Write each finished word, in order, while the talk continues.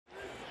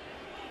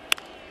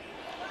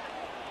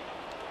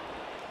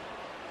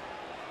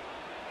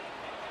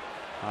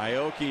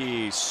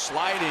Aoki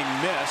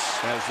sliding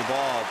miss as the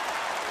ball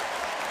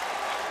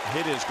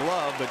hit his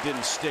glove but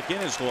didn't stick in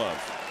his glove.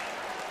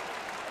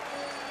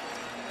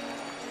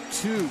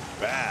 Too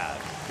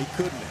bad he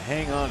couldn't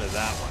hang on to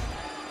that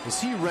one.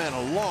 As he ran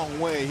a long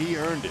way, he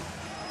earned it.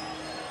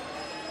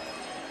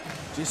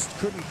 Just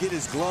couldn't get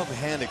his glove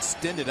hand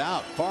extended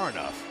out far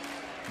enough.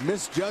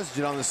 Misjudged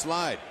it on the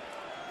slide.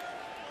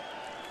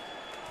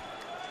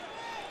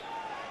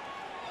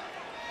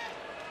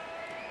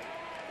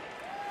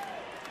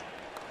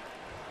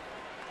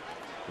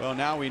 Well,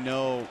 now we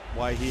know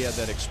why he had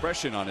that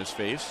expression on his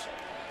face.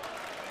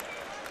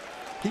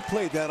 He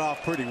played that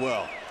off pretty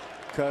well,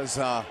 because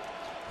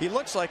he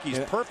looks like he's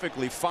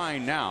perfectly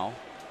fine now.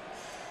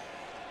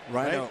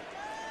 Right?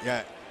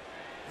 Yeah.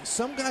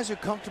 Some guys are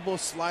comfortable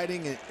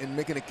sliding and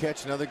making a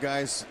catch, and other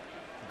guys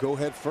go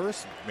head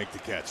first and make the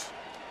catch.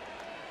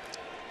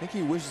 I think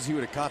he wishes he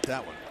would have caught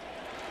that one.